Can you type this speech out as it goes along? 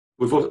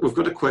We've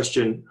got a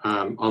question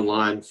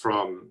online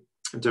from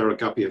Daryl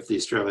Guppy of the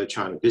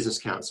Australia-China Business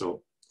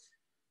Council.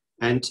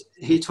 And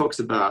he talks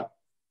about,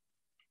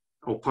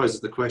 or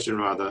poses the question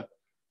rather,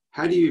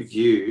 how do you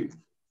view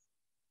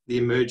the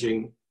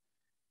emerging,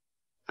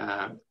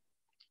 I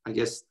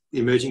guess, the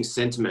emerging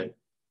sentiment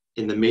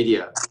in the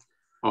media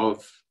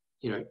of,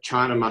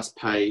 China must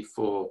pay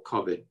for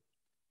COVID?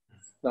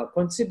 Now,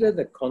 consider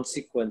the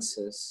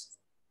consequences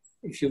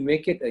if you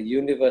make it a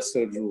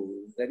universal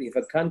rule that if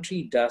a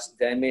country does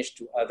damage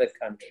to other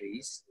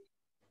countries,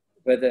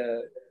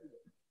 whether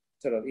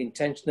sort of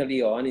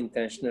intentionally or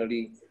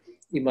unintentionally,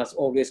 it must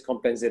always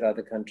compensate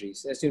other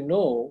countries. As you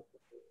know,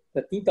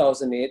 the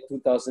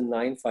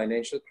 2008-2009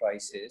 financial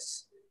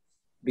crisis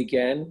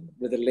began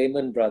with the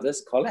Lehman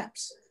Brothers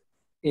collapse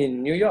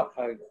in New York,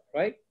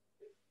 right?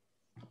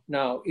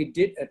 Now, it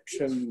did a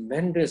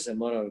tremendous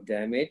amount of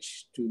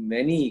damage to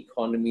many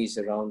economies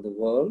around the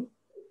world.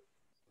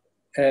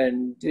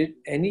 And did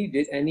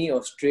any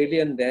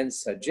Australian then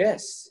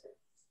suggest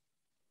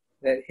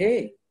that,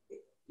 hey,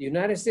 the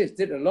United States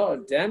did a lot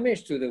of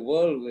damage to the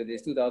world with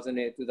this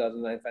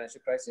 2008-2009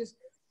 financial crisis.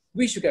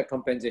 We should get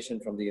compensation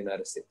from the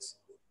United States.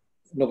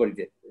 Nobody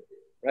did,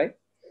 right?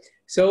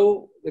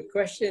 So the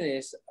question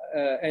is,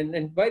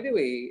 and by the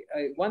way,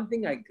 one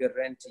thing I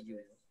guarantee you,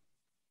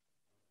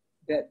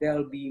 that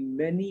there'll be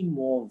many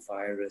more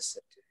virus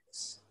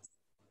attacks.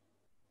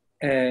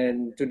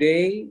 And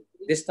today,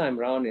 this time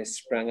around, it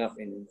sprang up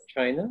in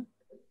China,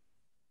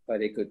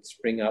 but it could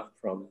spring up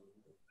from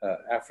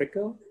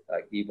Africa,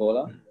 like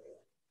Ebola.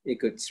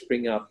 It could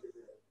spring up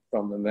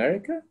from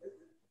America.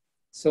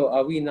 So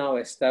are we now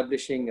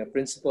establishing a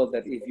principle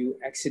that if you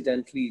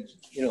accidentally,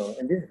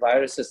 and these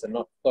viruses are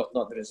not, of course,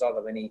 not the result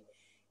of any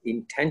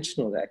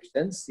intentional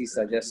actions. These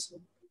are just,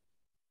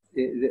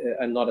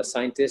 I'm not a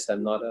scientist,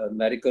 I'm not a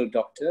medical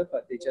doctor,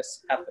 but they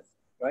just happen,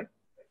 right?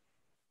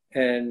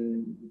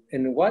 And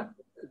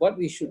what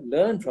we should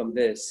learn from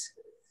this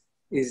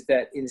is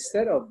that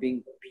instead of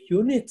being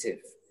punitive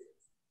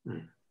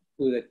to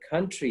the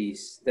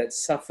countries that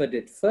suffered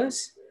it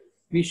first,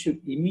 we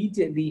should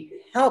immediately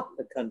help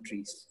the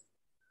countries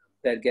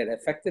that get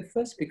affected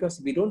first, because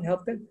if we don't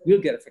help them,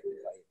 we'll get affected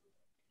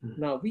by it.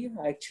 Now, we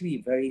are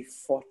actually very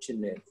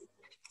fortunate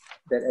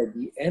that at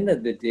the end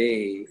of the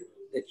day,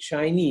 the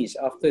Chinese,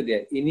 after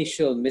their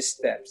initial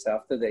missteps,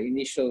 after their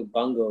initial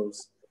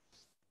bungles,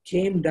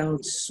 came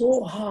down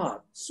so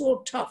hard,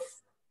 so tough,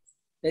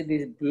 that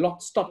they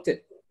stopped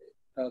it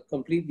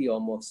completely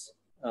almost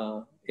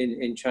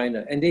in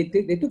China. And they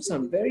took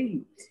some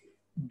very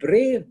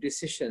brave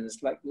decisions,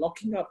 like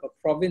locking up a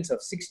province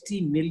of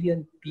 60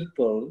 million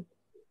people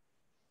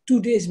 2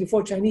 days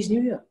before Chinese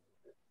New Year.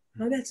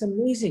 Now that's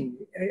amazing.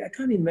 I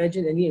can't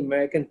imagine any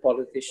American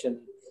politician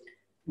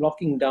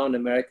locking down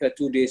America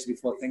 2 days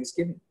before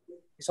Thanksgiving.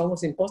 It's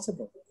almost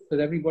impossible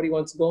because everybody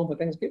wants to go home for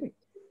Thanksgiving.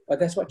 But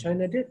that's what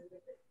China did.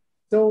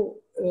 So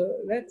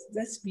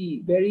let's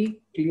be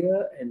very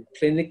clear and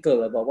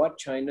clinical about what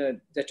China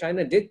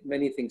did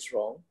many things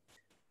wrong,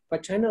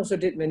 but China also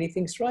did many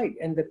things right.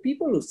 And the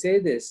people who say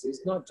this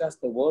is not just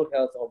the World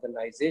Health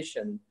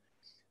Organization.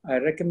 I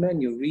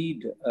recommend you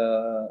read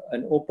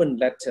an open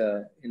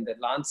letter in the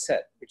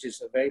Lancet, which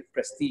is a very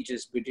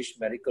prestigious British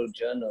medical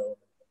journal,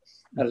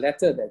 a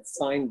letter that's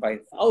signed by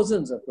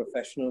thousands of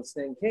professionals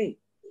saying, hey,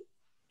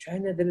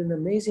 China did an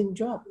amazing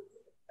job,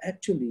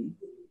 actually,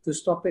 to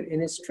stop it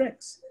in its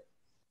tracks.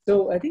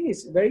 So I think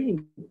it's very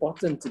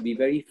important to be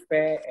very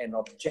fair and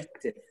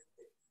objective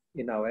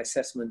in our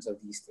assessments of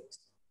these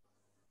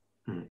things.